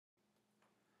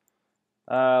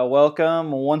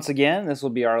Welcome once again. This will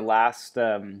be our last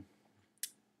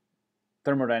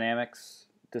thermodynamics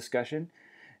discussion,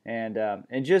 and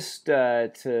just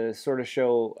to sort of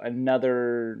show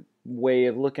another way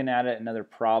of looking at it, another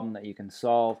problem that you can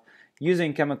solve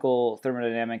using chemical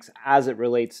thermodynamics as it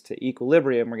relates to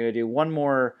equilibrium. We're going to do one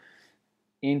more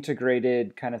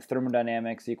integrated kind of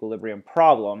thermodynamics equilibrium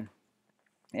problem.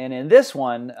 And in this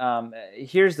one,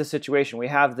 here's the situation. We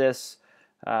have this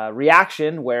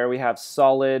reaction where we have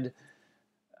solid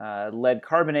lead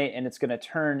carbonate, and it's going to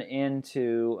turn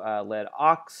into lead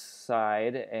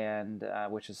oxide, and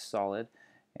which is solid,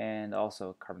 and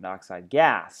also carbon dioxide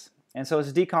gas. And so it's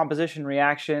a decomposition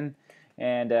reaction,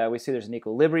 and we see there's an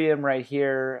equilibrium right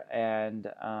here, and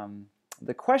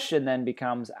the question then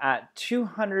becomes, at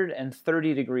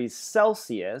 230 degrees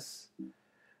Celsius,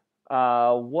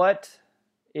 what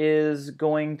is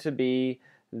going to be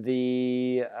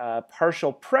the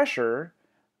partial pressure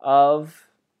of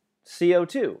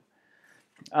CO2.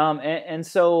 And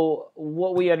so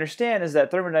what we understand is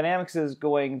that thermodynamics is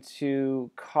going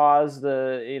to cause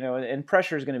and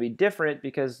pressure is going to be different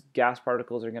because gas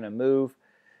particles are going to move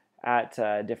at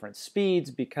different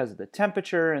speeds because of the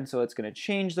temperature, and so it's going to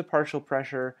change the partial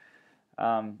pressure.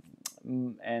 But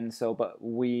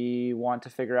we want to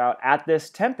figure out at this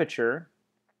temperature,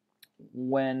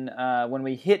 when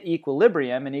we hit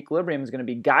equilibrium, and equilibrium is going to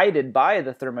be guided by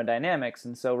the thermodynamics.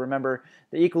 And so remember,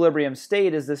 the equilibrium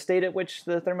state is the state at which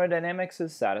the thermodynamics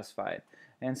is satisfied,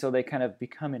 and so they kind of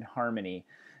become in harmony.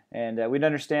 And we'd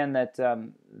understand that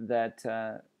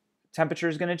temperature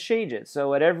is going to change it.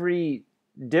 So at every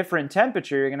different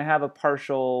temperature, you're going to have a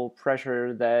partial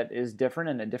pressure that is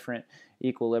different and a different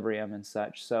equilibrium and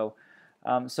such. So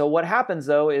what happens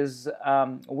though is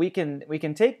we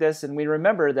can take this, and we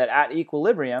remember that at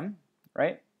equilibrium,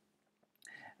 right?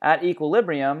 At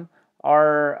equilibrium,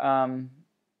 our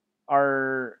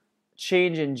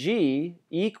change in G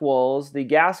equals the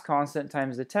gas constant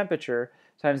times the temperature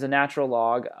times the natural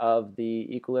log of the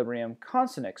equilibrium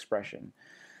constant expression.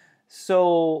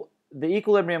 So the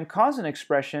equilibrium constant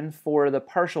expression for the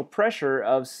partial pressure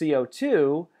of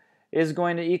CO2 is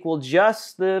going to equal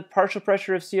just the partial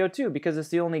pressure of CO2 because it's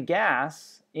the only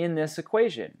gas in this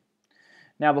equation.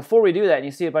 Now, before we do that, and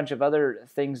you see a bunch of other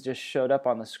things just showed up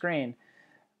on the screen,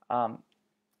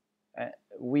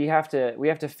 we have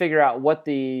to figure out what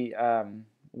the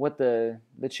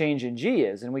change in G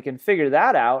is, and we can figure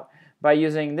that out by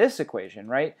using this equation,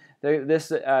 right?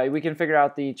 We can figure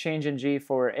out the change in G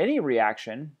for any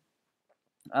reaction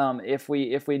if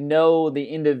we know the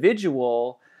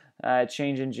individual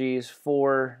change in G's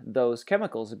for those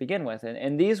chemicals to begin with.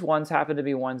 And these ones happen to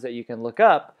be ones that you can look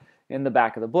up in the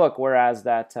back of the book, whereas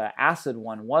that acid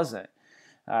one wasn't.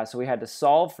 So we had to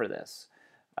solve for this.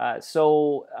 Let's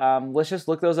just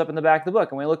look those up in the back of the book.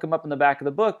 And when we look them up in the back of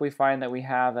the book, we find that we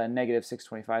have a negative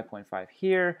 625.5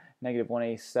 here, negative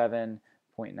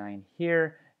 187.9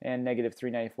 here, and negative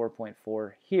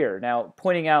 394.4 here. Now,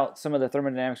 pointing out some of the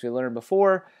thermodynamics we learned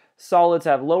before, solids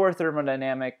have lower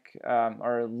thermodynamic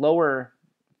or lower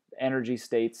energy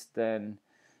states than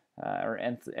or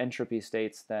entropy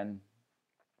states than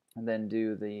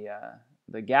do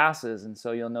the gases, and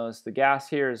so you'll notice the gas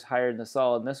here is higher than the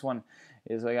solid, and this one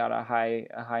is got a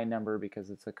high number because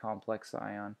it's a complex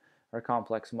ion or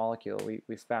complex molecule.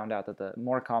 We found out that the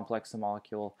more complex the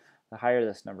molecule, the higher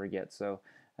this number gets. So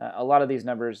a lot of these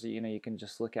numbers, you can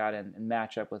just look at and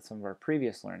match up with some of our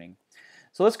previous learning.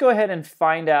 So let's go ahead and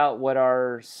find out what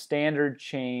our standard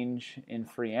change in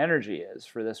free energy is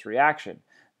for this reaction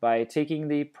by taking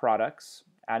the products,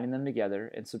 adding them together,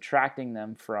 and subtracting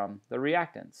them from the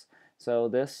reactants. So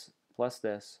this plus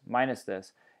this minus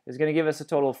this is going to give us a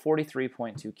total of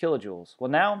 43.2 kilojoules. Well,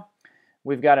 now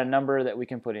we've got a number that we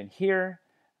can put in here.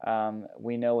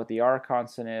 We know what the R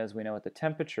constant is, we know what the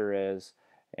temperature is,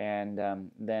 and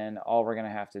then all we're going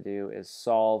to have to do is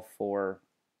solve for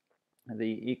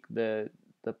the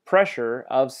pressure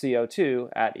of CO2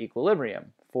 at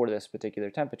equilibrium for this particular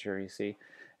temperature, you see.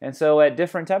 And so at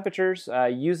different temperatures,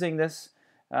 using this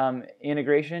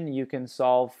integration, you can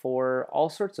solve for all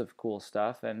sorts of cool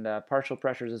stuff, and partial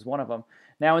pressures is one of them.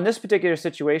 Now, in this particular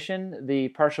situation, the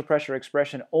partial pressure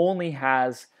expression only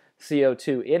has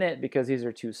CO2 in it because these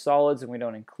are two solids and we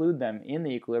don't include them in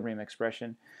the equilibrium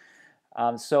expression.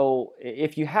 So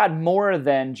if you had more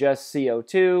than just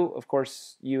CO2, of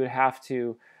course, you would have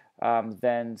to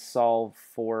then solve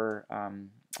for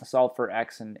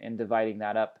x and dividing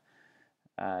that up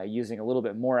using a little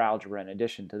bit more algebra in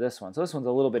addition to this one. So this one's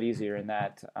a little bit easier in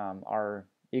that our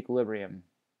equilibrium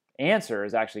answer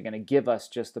is actually going to give us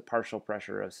just the partial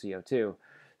pressure of CO2.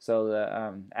 So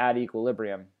the at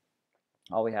equilibrium,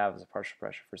 All we have is a partial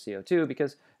pressure for CO2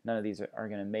 because none of these are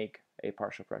going to make a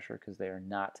partial pressure because they are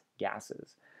not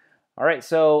gases. All right,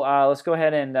 so let's go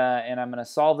ahead and I'm going to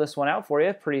solve this one out for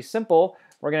you. Pretty simple.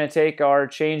 We're going to take our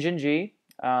change in G,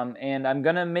 and I'm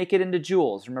going to make it into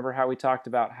joules. Remember how we talked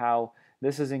about how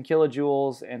this is in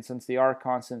kilojoules, and since the R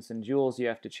constant's in joules, you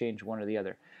have to change one or the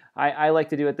other. I like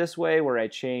to do it this way, where I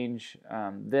change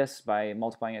this by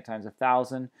multiplying it times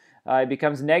 1,000. It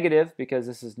becomes negative because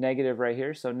this is negative right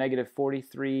here, so negative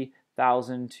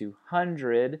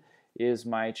 43,200 is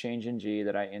my change in G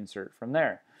that I insert from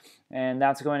there. And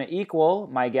that's going to equal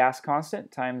my gas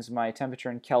constant times my temperature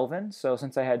in Kelvin. So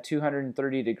since I had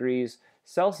 230 degrees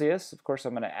Celsius, of course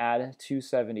I'm going to add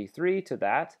 273 to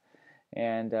that.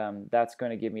 And that's going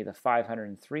to give me the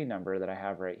 503 number that I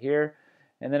have right here.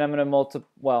 And then I'm going to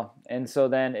and so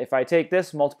then if I take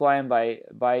this, multiply them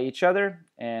by each other,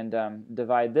 and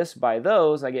divide this by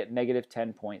those, I get negative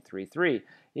 10.33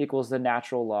 equals the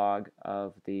natural log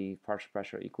of the partial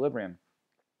pressure equilibrium.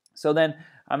 So then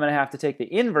I'm going to have to take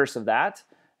the inverse of that.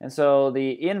 And so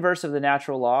the inverse of the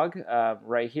natural log,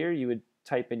 right here, you would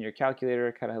type in your calculator.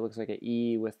 It kind of looks like an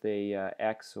E with a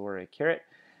X or a caret.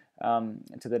 To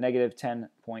the negative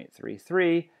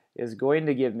 10.33 is going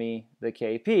to give me the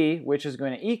Kp, which is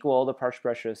going to equal the partial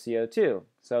pressure of CO2.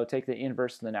 So take the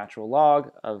inverse of the natural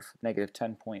log of negative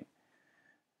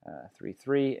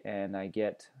 10.33, and I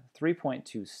get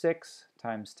 3.26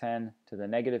 times 10 to the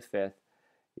negative fifth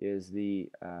is the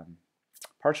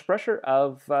partial pressure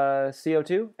of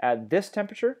CO2 at this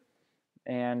temperature.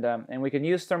 And we can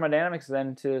use thermodynamics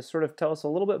then to sort of tell us a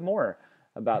little bit more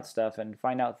about stuff and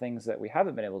find out things that we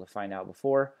haven't been able to find out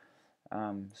before.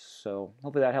 So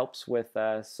hopefully that helps with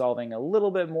solving a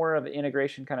little bit more of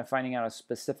integration, kind of finding out a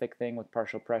specific thing with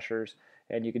partial pressures.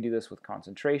 And you can do this with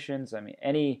concentrations. I mean,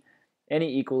 any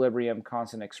equilibrium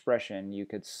constant expression, you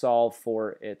could solve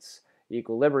for its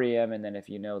equilibrium, and then if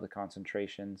you know the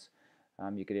concentrations,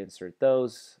 you could insert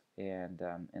those and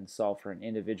solve for an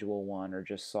individual one, or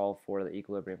just solve for the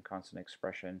equilibrium constant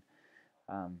expression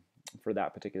for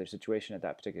that particular situation at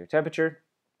that particular temperature,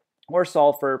 or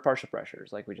solve for partial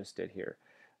pressures like we just did here.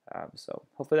 So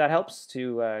hopefully that helps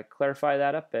to clarify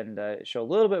that up and show a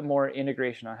little bit more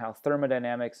integration on how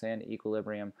thermodynamics and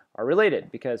equilibrium are related,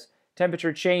 because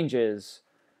temperature changes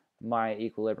my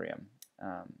equilibrium.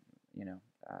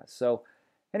 So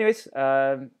anyways,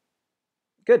 good.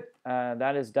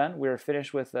 That is done. We're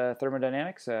finished with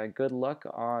thermodynamics. Good luck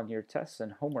on your tests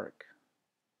and homework.